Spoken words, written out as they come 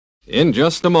In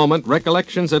just a moment,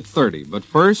 Recollections at 30. But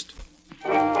first...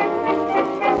 Boy,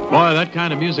 that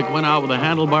kind of music went out with a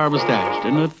handlebar mustache,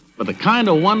 didn't it? But the kind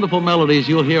of wonderful melodies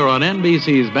you'll hear on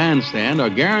NBC's Bandstand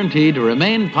are guaranteed to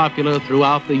remain popular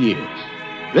throughout the years.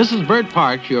 This is Bert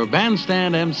Parks, your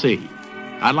Bandstand MC.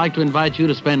 I'd like to invite you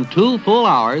to spend 2 full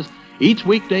hours each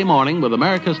weekday morning with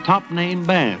America's top-name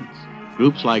bands.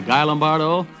 Groups like Guy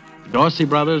Lombardo, Dorsey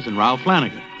Brothers, and Ralph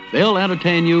Flanagan. They'll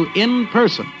entertain you in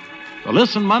person. So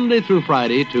listen Monday through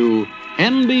Friday to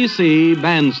NBC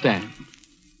Bandstand.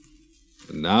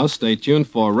 And now stay tuned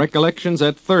for Recollections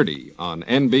at 30 on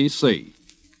NBC.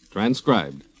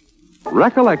 Transcribed.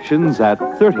 Recollections at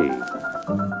 30.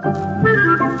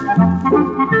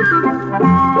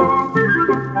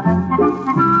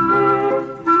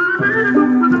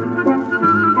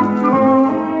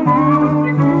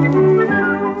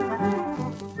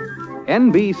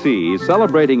 NBC,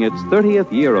 celebrating its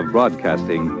 30th year of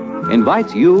broadcasting,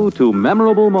 invites you to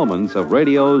memorable moments of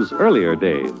radio's earlier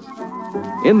days.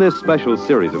 In this special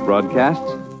series of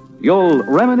broadcasts, you'll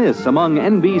reminisce among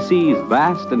NBC's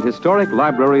vast and historic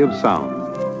library of sound.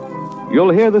 You'll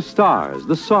hear the stars,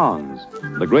 the songs,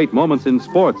 the great moments in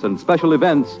sports and special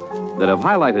events that have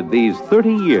highlighted these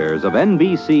 30 years of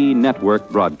NBC network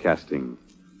broadcasting.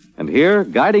 And here,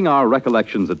 guiding our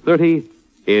Recollections at 30,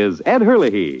 is Ed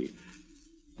Herlihy.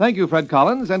 Thank you, Fred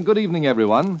Collins, and good evening,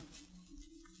 everyone.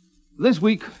 This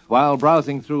week, while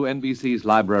browsing through NBC's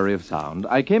Library of Sound,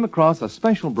 I came across a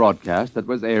special broadcast that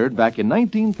was aired back in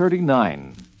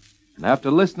 1939. And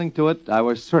after listening to it, I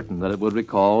was certain that it would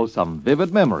recall some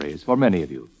vivid memories for many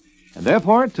of you. And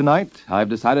therefore, tonight, I've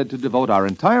decided to devote our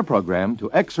entire program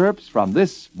to excerpts from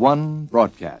this one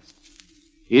broadcast.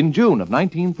 In June of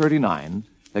 1939,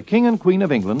 the King and Queen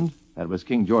of England, that was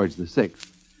King George VI,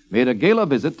 made a gala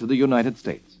visit to the United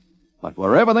States. But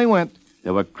wherever they went,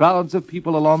 there were crowds of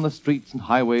people along the streets and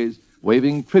highways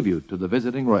waving tribute to the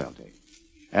visiting royalty.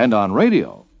 And on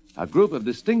radio, a group of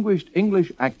distinguished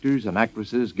English actors and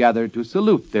actresses gathered to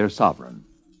salute their sovereign.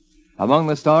 Among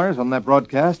the stars on that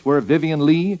broadcast were Vivian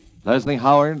Leigh, Leslie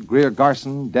Howard, Greer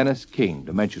Garson, Dennis King,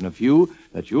 to mention a few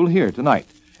that you'll hear tonight.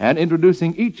 And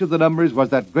introducing each of the numbers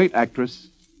was that great actress,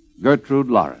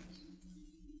 Gertrude Lawrence.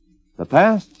 The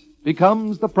past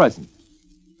becomes the present.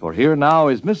 For here now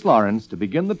is Miss Lawrence to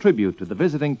begin the tribute to the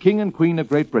visiting King and Queen of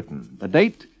Great Britain. The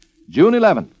date, June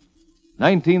 11th,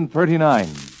 1939.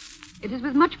 It is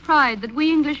with much pride that we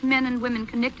English men and women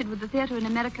connected with the theater in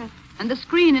America and the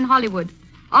screen in Hollywood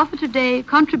offer today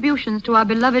contributions to our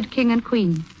beloved King and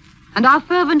Queen. And our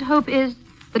fervent hope is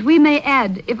that we may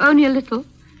add, if only a little,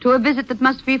 to a visit that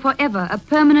must be forever a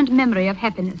permanent memory of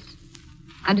happiness.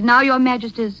 And now, Your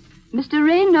Majesties, Mr.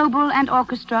 Ray Noble and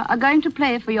orchestra are going to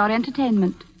play for your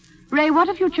entertainment. Ray, what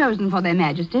have you chosen for their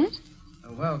Majesties?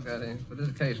 Well, Gertie, for this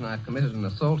occasion I've committed an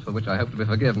assault for which I hope to be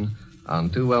forgiven on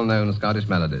 2 well-known Scottish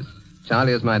melodies,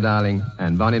 Charlie is My Darling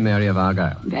and Bonnie Mary of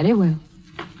Argyll. Very well.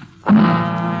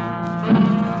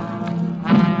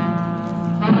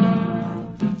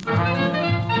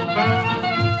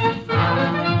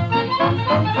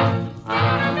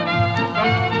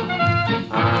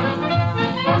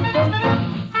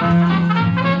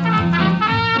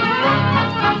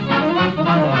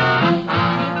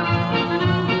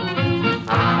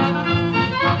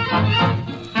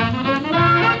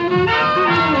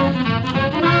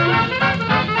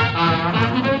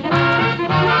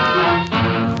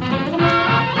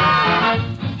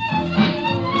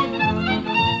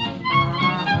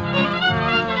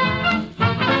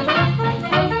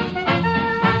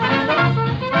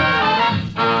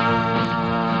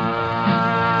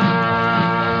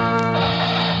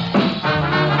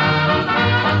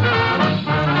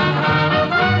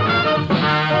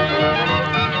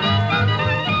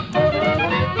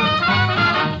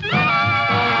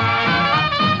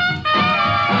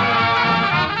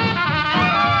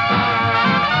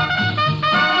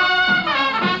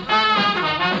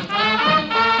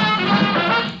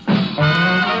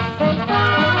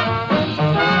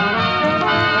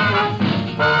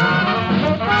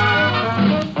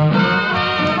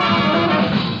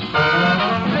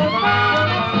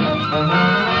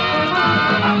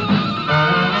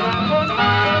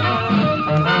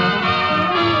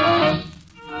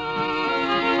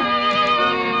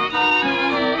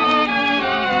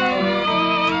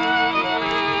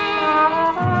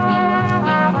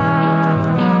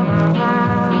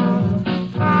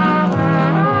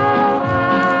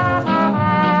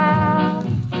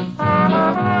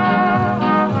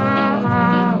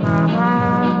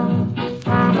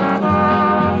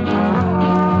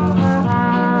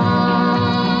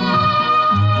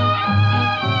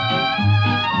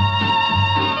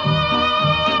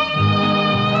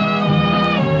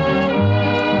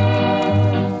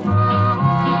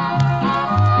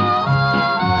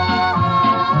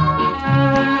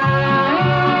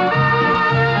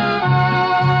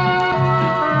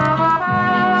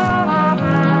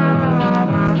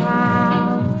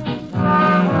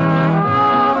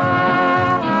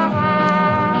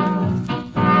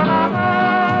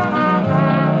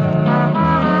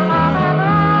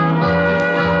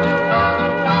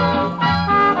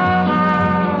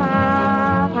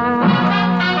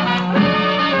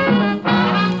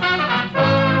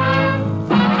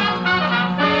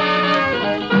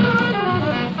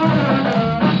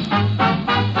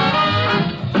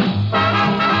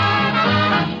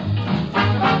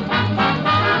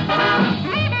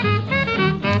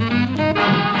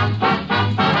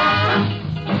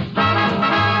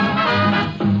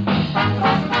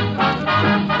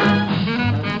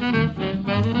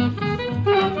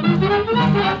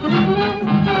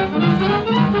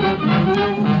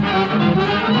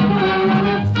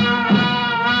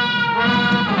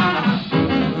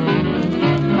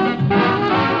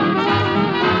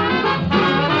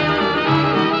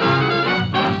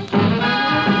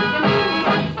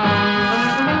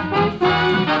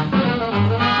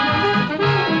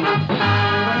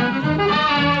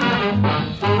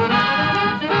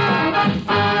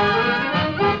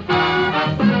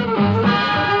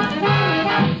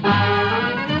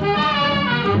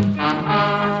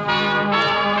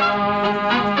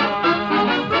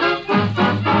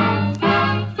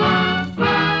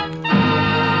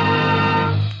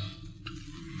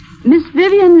 Miss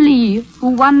Vivian Lee, who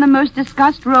won the most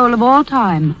discussed role of all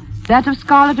time, that of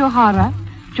Scarlett O'Hara,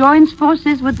 joins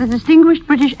forces with the distinguished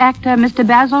British actor Mr.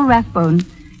 Basil Rathbone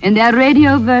in their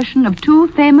radio version of two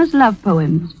famous love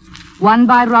poems, one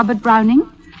by Robert Browning,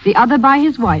 the other by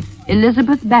his wife,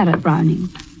 Elizabeth Barrett Browning.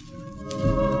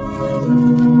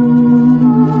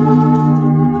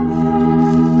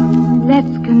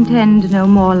 Let's contend no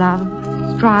more, love,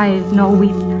 strive nor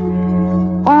weep.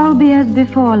 All be as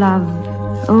before, love,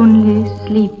 only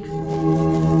sleep.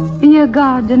 Be a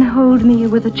god and hold me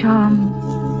with a charm.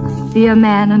 Be a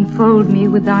man and fold me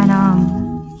with thine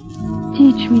arm.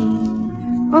 Teach me,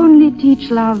 only teach,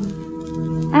 love.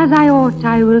 As I ought,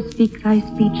 I will speak thy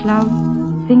speech, love.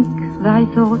 Think thy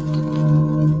thought.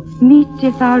 Meet,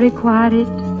 if thou require it,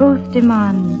 both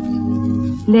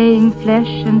demands, laying flesh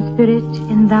and spirit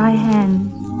in thy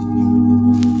hands.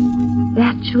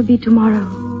 That shall be tomorrow,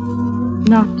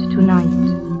 not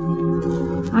tonight.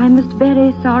 I must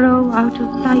bury sorrow out of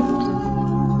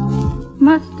sight.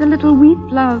 Must a little weep,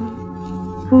 love,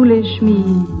 foolish me,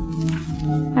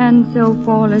 and so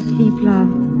fall asleep, love,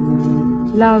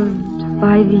 loved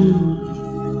by thee.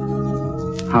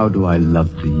 How do I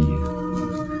love thee?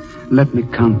 Let me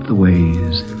count the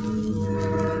ways.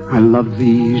 I love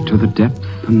thee to the depth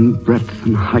and breadth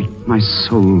and height my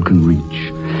soul can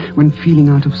reach, when feeling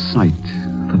out of sight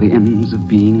for the ends of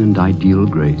being and ideal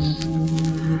grace.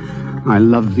 I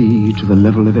love thee to the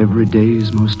level of every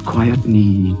day's most quiet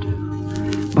need,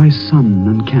 by sun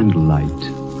and candlelight.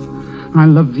 I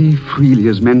love thee freely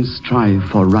as men strive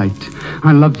for right.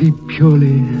 I love thee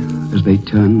purely as they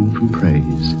turn from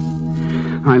praise.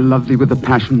 I love thee with the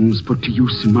passions put to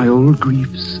use in my old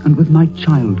griefs and with my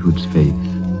childhood's faith.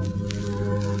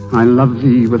 I love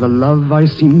thee with a love I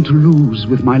seem to lose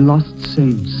with my lost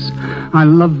saints. I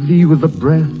love thee with the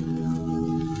breath,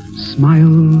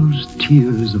 smiles,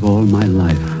 tears of all my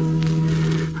life.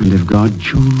 And if God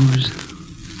choose,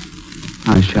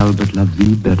 I shall but love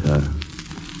thee better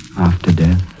after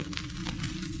death.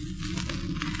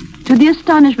 To the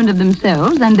astonishment of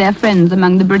themselves and their friends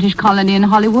among the British colony in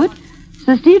Hollywood,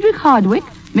 Sir Cedric Hardwicke,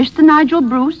 Mr. Nigel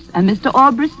Bruce, and Mr.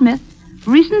 Aubrey Smith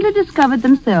recently discovered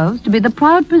themselves to be the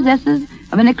proud possessors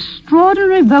of an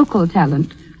extraordinary vocal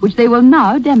talent, which they will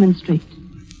now demonstrate.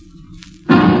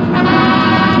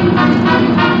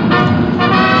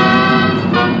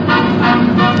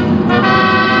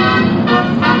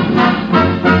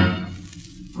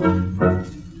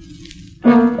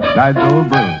 Nigel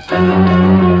Bruce.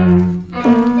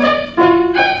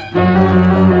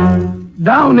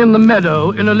 Down in the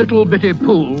meadow, in a little bitty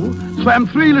pool, swam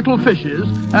three little fishes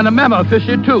and a mamma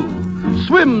fishy too.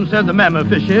 Swim, said the mamma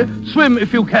fishy, swim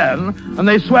if you can. And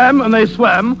they swam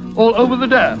all over the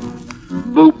dam.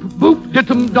 Boop, boop,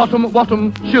 dittum, dottum,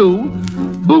 wattum, shoo.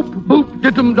 Boop, boop,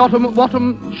 dittum, dottum,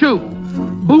 wattum, shoo.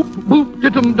 Boop, boop,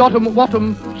 dittum, dottum,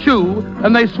 wattum, shoo.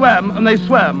 And they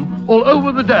swam all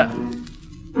over the dam.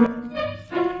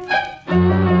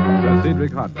 Sir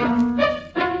Cedric Hardwicke.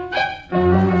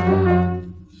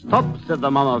 Stop, said the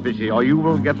mamma fishy, or you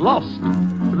will get lost.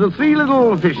 But the three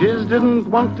little fishes didn't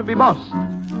want to be bossed.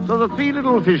 So the three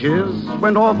little fishes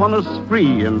went off on a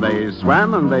spree, and they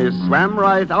swam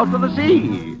right out of the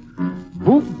sea.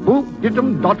 Boop, boop,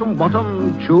 dittum, dottum,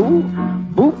 bottom, choo.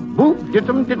 Boop, boop,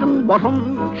 dittum, dittum,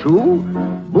 bottom, choo.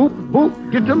 Boop, boop,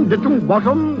 dittum, dittum,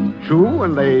 bottom, choo.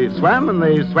 And they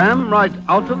swam right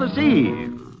out of the sea.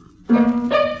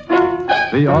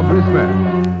 See Aubrey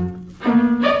Smith.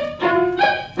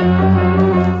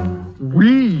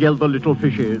 We, yelled the little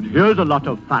fishes, here's a lot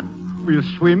of fun. We'll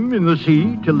swim in the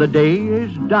sea till the day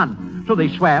is done. So they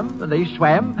swam,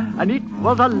 and it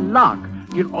was a lark,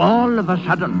 till all of a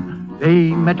sudden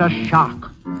they met a shark.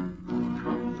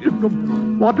 In the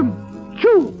bottom,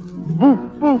 shoo!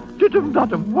 Boop, boop, dittum,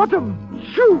 dottum, wattum,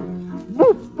 shoo!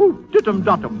 Boop, boop, dittum,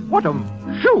 dottum, wattum,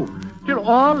 shoo! Till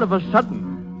all of a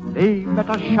sudden they met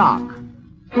a shark.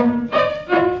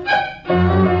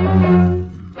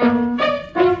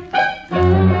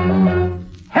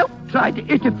 Tried to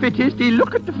it a fittisty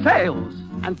look at the fails.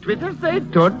 And twitters they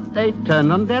stood, they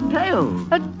turned on their tails.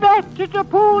 And back to the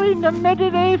pool in the meadow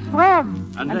they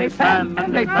swam. And they swam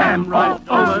right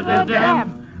over the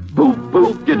dam. Boop,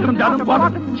 boop, dittum, dottum,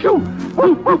 bottom, shoo.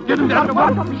 Boop, boop, dittum, dottum,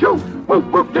 bottom, shoo. Boop,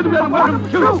 boop, dittum, dottum, bottom,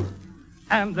 shoo.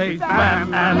 And they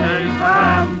swam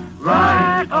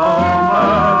right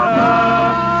over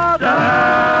the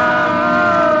dam.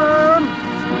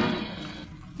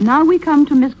 Now we come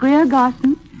to Miss Greer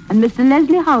Garson and Mr.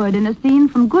 Leslie Howard in a scene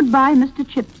from Goodbye, Mr.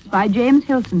 Chips by James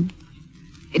Hilton.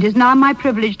 It is now my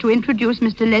privilege to introduce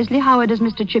Mr. Leslie Howard as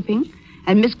Mr. Chipping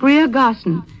and Miss Greer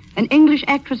Garson, an English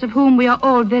actress of whom we are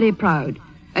all very proud,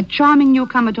 a charming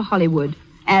newcomer to Hollywood,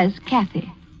 as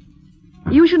Kathy.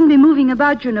 You shouldn't be moving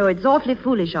about, you know. It's awfully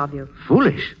foolish of you.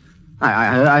 Foolish?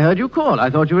 I heard you call. I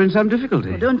thought you were in some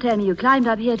difficulty. Well, don't tell me you climbed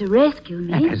up here to rescue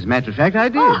me. As a matter of fact, I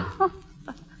did. Oh.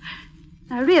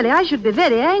 Now, really, I should be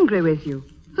very angry with you.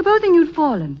 Supposing you'd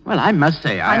fallen. Well, I must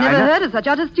say, I never heard of such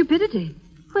utter stupidity.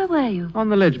 Where were you? On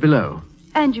the ledge below.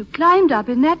 And you climbed up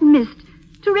in that mist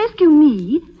to rescue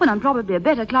me when I'm probably a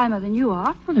better climber than you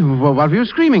are. Well, then, what were you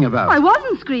screaming about? I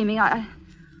wasn't screaming. I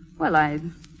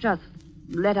just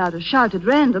let out a shout at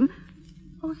random.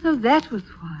 Oh, so that was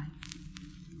why.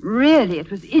 Really,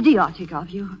 it was idiotic of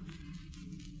you.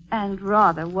 And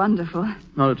rather wonderful.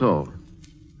 Not at all.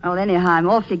 Well, anyhow, I'm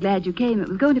awfully glad you came. It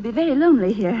was going to be very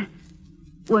lonely here.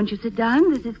 Won't you sit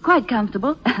down? This is quite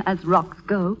comfortable, as rocks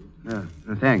go.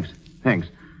 Thanks.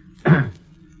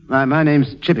 My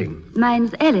name's Chipping.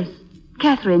 Mine's Ellis.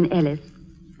 Catherine Ellis.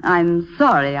 I'm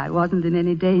sorry I wasn't in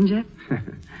any danger.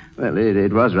 Well,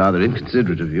 it was rather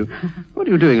inconsiderate of you. What are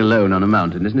you doing alone on a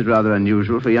mountain? Isn't it rather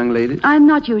unusual for young ladies? I'm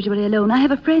not usually alone. I have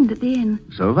a friend at the inn.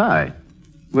 So have I.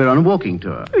 We're on a walking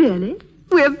tour. Really?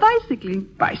 We're bicycling.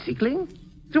 Bicycling?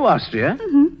 To Austria?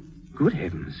 Mm-hmm. Good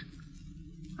heavens.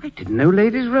 I didn't know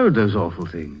ladies rode those awful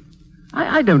things.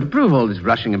 I don't approve all this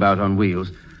rushing about on wheels.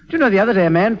 Do you know, the other day a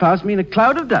man passed me in a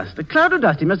cloud of dust. A cloud of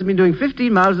dust. He must have been doing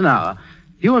 15 miles an hour.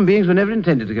 Human beings were never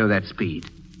intended to go that speed.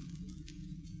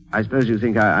 I suppose you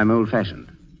think I'm old-fashioned.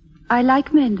 I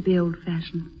like men to be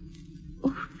old-fashioned.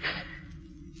 Oh,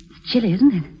 it's chilly,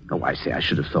 isn't it? Oh, I say, I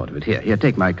should have thought of it. Here,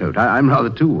 take my coat. I'm rather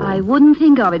too warm. I wouldn't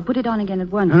think of it. Put it on again at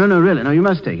once. No, really. No, you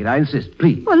must take it. I insist,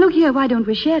 please. Well, look here. Why don't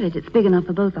we share it? It's big enough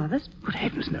for both of us. Good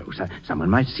heavens, no. Someone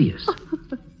might see us.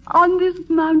 On this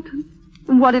mountain.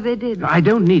 What if they did? No, I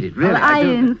don't need it, really. Well, I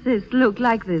insist. Look,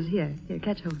 like this. Here,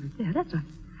 catch hold of it. There, that's right.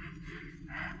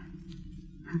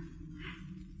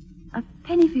 A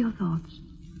penny for your thoughts.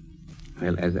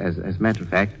 Well, as a matter of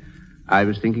fact, I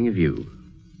was thinking of you.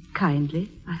 Kindly,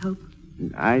 I hope.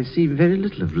 I see very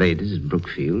little of ladies at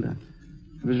Brookfield. I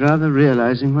was rather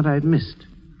realizing what I'd missed.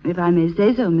 If I may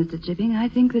say so, Mr. Chipping, I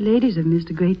think the ladies have missed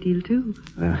a great deal, too.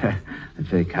 Well, that's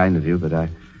very kind of you, but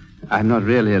I'm not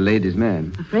really a ladies'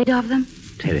 man. Afraid of them?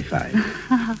 Terrified.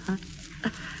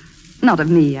 Not of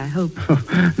me, I hope.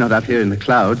 Not up here in the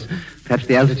clouds. Perhaps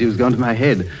the altitude's gone to my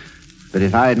head. But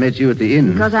if I had met you at the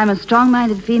inn... Because I'm a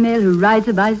strong-minded female who rides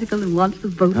a bicycle and wants to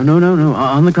vote. No.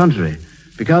 On the contrary.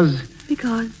 Because...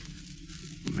 Because?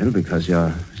 Well, because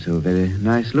you're so very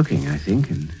nice-looking, I think,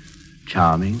 and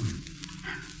charming.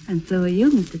 And so are you,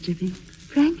 Mr. Chipping.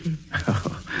 Frankly.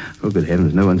 Oh, good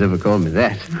heavens, no one's ever called me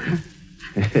that.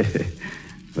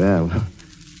 Well, what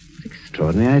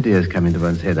extraordinary ideas come into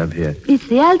one's head up here. It's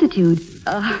the altitude.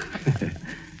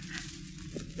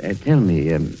 Tell me,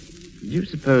 do you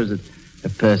suppose that a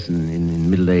person in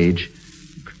middle age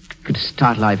could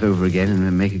start life over again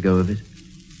and make a go of it?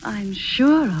 I'm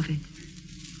sure of it.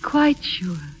 Quite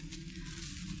sure.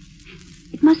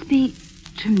 It must be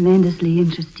tremendously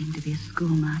interesting to be a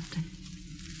schoolmaster.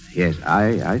 Yes,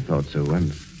 I thought so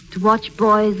once. To watch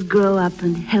boys grow up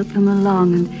and help them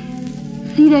along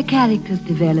and see their characters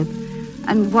develop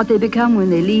and what they become when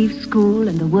they leave school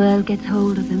and the world gets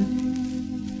hold of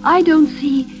them. I don't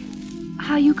see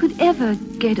how you could ever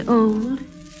get old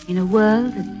in a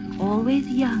world that's always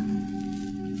young.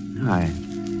 No, I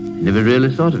never really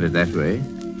thought of it that way.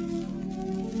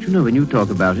 But you know, when you talk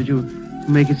about it, you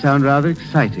make it sound rather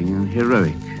exciting and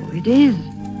heroic. Oh, it is.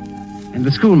 And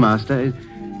the schoolmaster,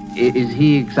 is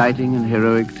he exciting and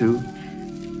heroic, too?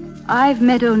 I've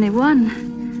met only one.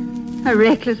 A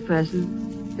reckless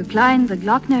person who climbed the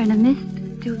Glockner in a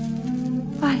mist to...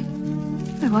 Why,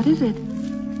 what is it?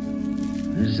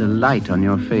 There's a light on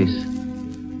your face.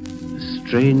 A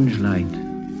strange light.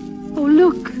 Oh,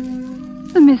 look.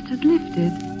 The mist has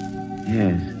lifted.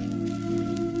 Yes.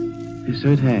 Yes, so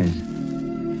it has.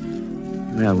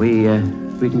 Well,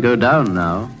 we can go down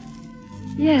now.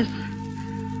 Yes.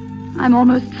 I'm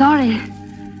almost sorry.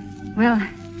 Well,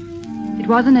 it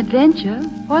was an adventure,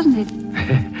 wasn't it?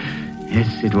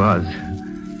 Yes, it was.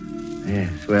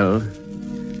 Yes, well,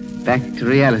 back to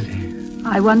reality.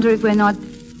 I wonder if we're not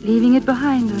leaving it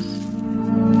behind us.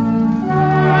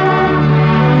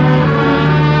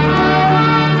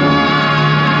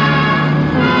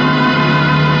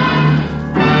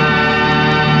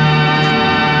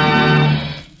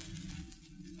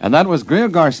 And that was Greer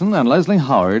Garson and Leslie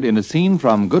Howard in a scene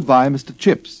from Goodbye, Mr.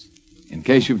 Chips. In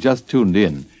case you've just tuned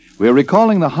in, we're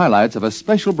recalling the highlights of a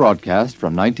special broadcast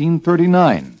from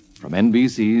 1939 from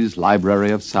NBC's Library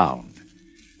of Sound.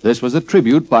 This was a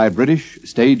tribute by British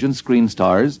stage and screen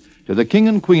stars to the King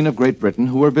and Queen of Great Britain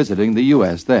who were visiting the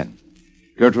U.S. then.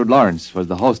 Gertrude Lawrence was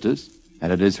the hostess,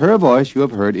 and it is her voice you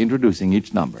have heard introducing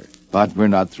each number. But we're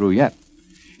not through yet.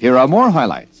 Here are more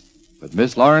highlights, with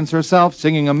Miss Lawrence herself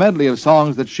singing a medley of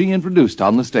songs that she introduced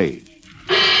on the stage.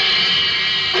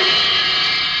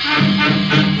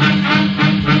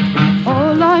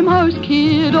 Oh, Limehouse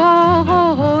Kid,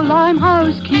 oh,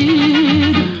 Limehouse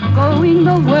Kid, going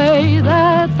the way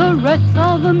that the rest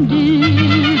of them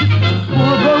did.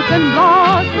 Poor broken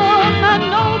blossom and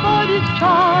nobody's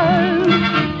child,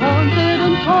 haunted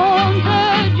and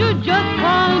taunted, you're just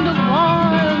kind of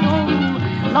wild.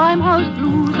 Oh, Limehouse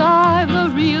blues, I've the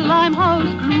real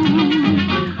Limehouse blues.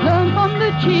 Learn from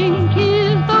the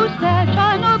Chinkies those sad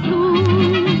China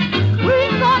blues.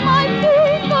 Rings on my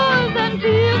fingers and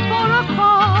tears for a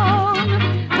crown.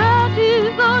 That is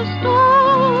the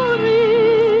story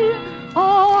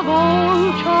of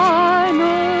old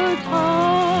Chinatown.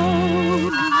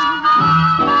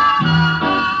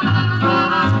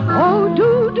 Oh,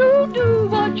 do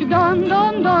what you done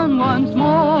once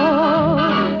more,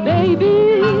 baby.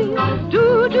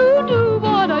 Do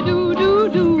what I do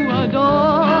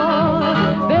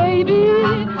adore, baby.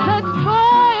 Let's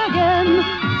try again,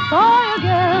 fly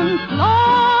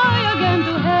again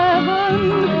to heaven.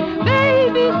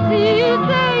 Baby,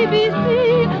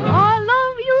 see, I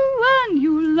love you and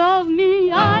you love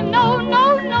me. I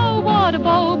know what a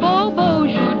bo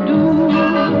should do,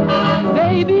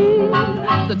 baby.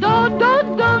 So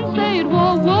don't say it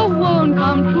won't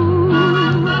come true,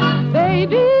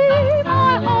 baby.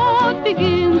 My heart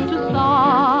begins to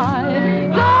sigh,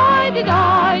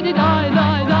 die.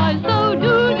 So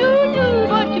do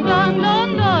what you've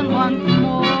done once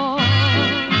more.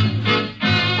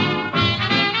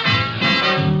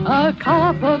 A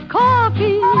cup of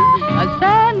coffee, a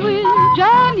sandwich,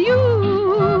 and you.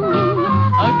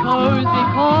 A cozy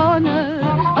corner,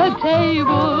 a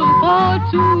table for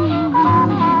two.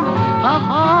 A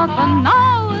half an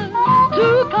hour to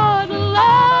cuddle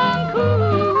and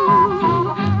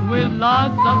coo, with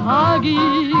lots of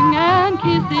hugging and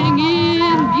kissing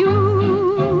in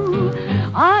view.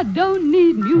 I don't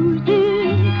need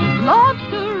music,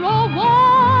 lobster or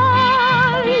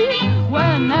wine,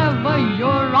 whenever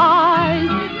your eyes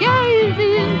gaze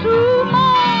into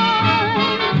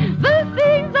mine. The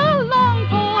things I long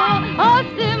for are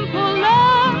simple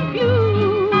and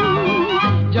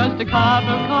few. Just a cup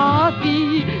of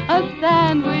coffee, a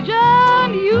sandwich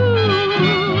and you.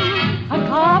 A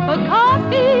cup of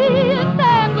coffee, a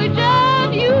sandwich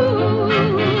and you.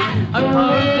 A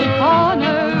cozy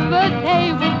corner, a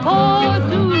table for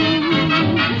two.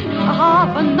 A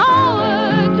half an hour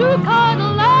to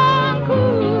cuddle and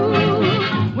coo,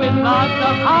 with lots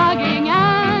of hugging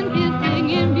and kissing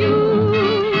in view.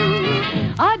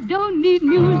 I don't need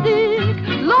music,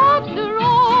 lobster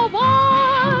or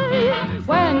wine,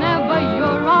 whenever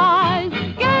your eyes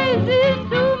gaze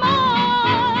into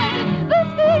mine. The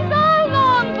things I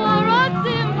long for are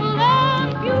simple and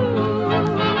few.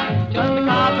 Just a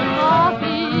cup of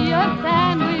coffee, a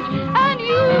sandwich, and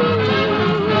you.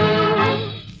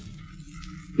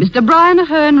 Mr. Brian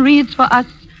Ahern reads for us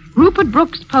Rupert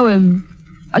Brooke's poem,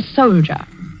 A Soldier.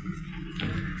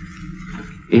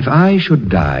 If I should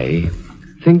die,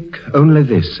 think only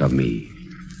this of me,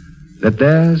 that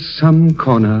there's some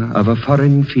corner of a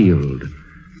foreign field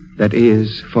that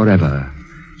is forever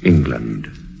England.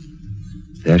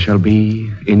 There shall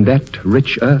be in that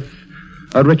rich earth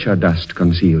a richer dust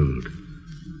concealed,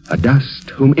 a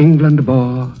dust whom England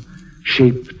bore,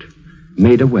 shaped,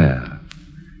 made aware,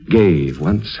 gave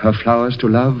once her flowers to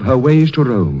love, her ways to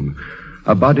roam,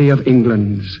 a body of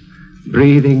England's,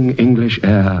 breathing English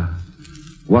air,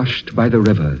 washed by the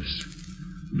rivers,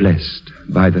 blessed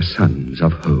by the sons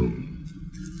of home.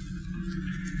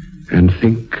 And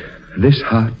think, this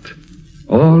heart,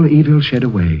 all evil shed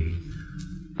away,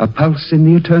 a pulse in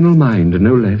the eternal mind,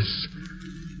 no less,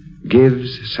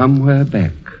 gives somewhere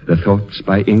back the thoughts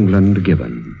by England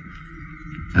given,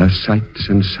 her sights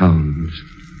and sounds,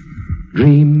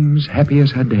 dreams happy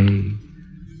as her day,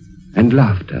 and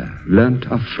laughter learnt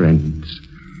of friends,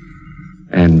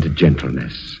 and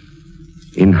gentleness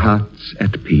in hearts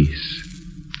at peace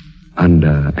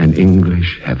under an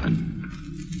English heaven.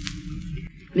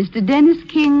 Mr. Dennis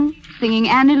King singing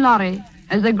Annie Laurie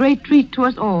as a great treat to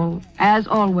us all, as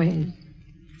always.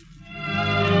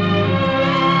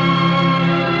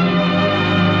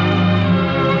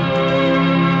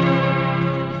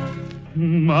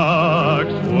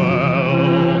 Maxwell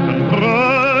can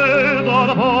trade on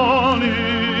honey,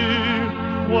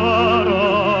 what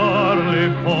early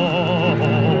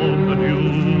called the dew.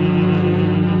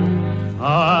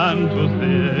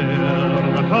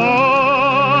 there that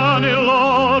Annie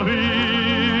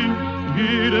Laurie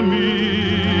give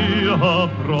me a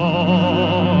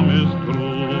promise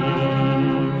true.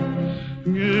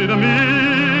 Give me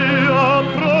a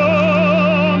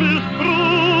promise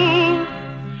true,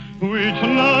 which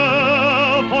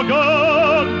now for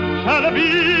God shall be.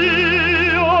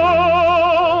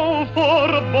 Oh, for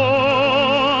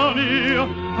Bonnie,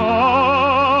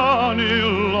 Annie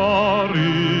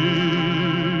Laurie,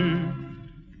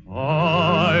 I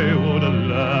would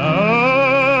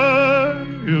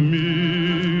lay me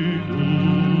down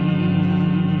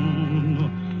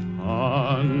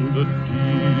and deep.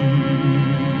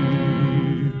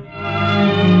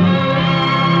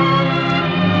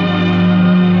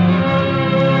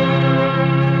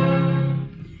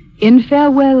 In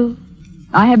farewell,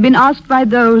 I have been asked by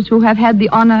those who have had the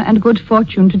honor and good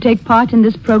fortune to take part in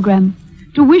this program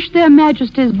to wish their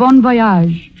Majesties bon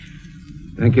voyage.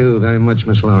 Thank you very much,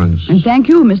 Miss Lawrence. And thank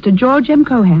you, Mr. George M.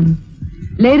 Cohan.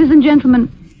 Ladies and gentlemen,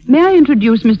 may I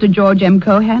introduce Mr. George M.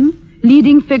 Cohan,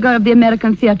 leading figure of the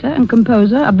American theater and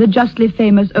composer of the justly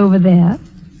famous Over There?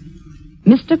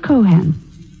 Mr. Cohan.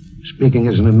 Speaking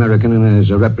as an American and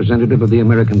as a representative of the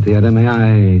American theater, may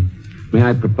I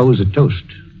propose a toast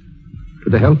to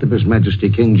the health of His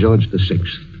Majesty King George VI.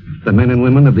 The men and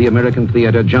women of the American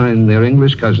theater join their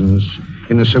English cousins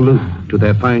in a salute to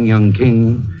their fine young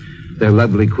king, their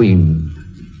lovely queen.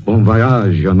 Bon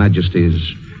voyage, Your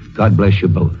Majesties. God bless you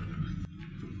both.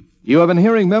 You have been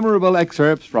hearing memorable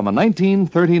excerpts from a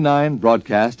 1939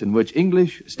 broadcast in which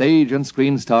English stage and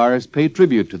screen stars paid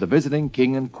tribute to the visiting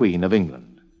King and Queen of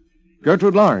England.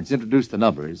 Gertrude Lawrence introduced the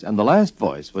numbers, and the last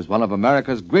voice was one of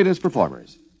America's greatest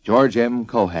performers, George M.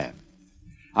 Cohan.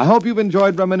 I hope you've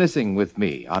enjoyed reminiscing with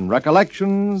me on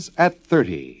Recollections at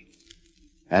 30.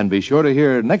 And be sure to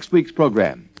hear next week's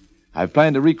program. I've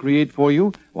planned to recreate for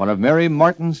you one of Mary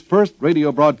Martin's first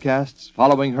radio broadcasts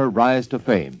following her rise to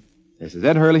fame. This is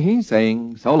Ed Hurley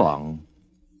saying so long.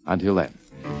 Until then.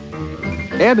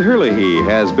 Ed Hurley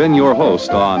has been your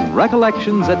host on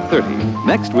Recollections at 30.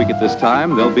 Next week at this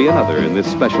time, there'll be another in this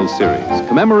special series,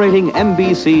 commemorating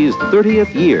NBC's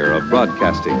 30th year of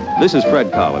broadcasting. This is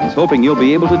Fred Collins, hoping you'll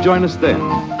be able to join us then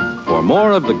for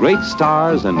more of the great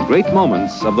stars and great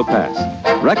moments of the past.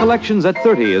 Recollections at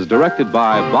 30 is directed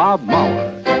by Bob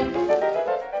Mauer.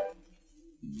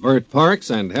 Bert Parks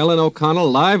and Helen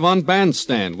O'Connell live on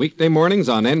Bandstand, weekday mornings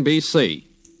on NBC.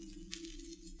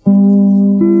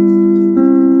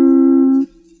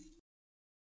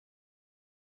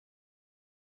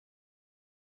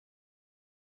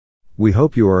 We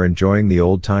hope you are enjoying the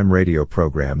old-time radio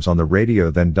programs on the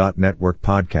RadioThen.Network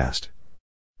podcast.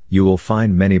 You will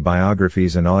find many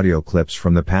biographies and audio clips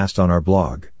from the past on our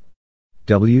blog,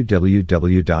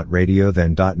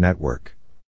 www.radiothen.network.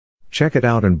 Check it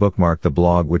out and bookmark the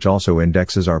blog, which also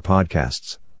indexes our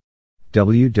podcasts,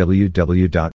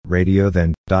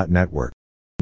 www.radiothen.network.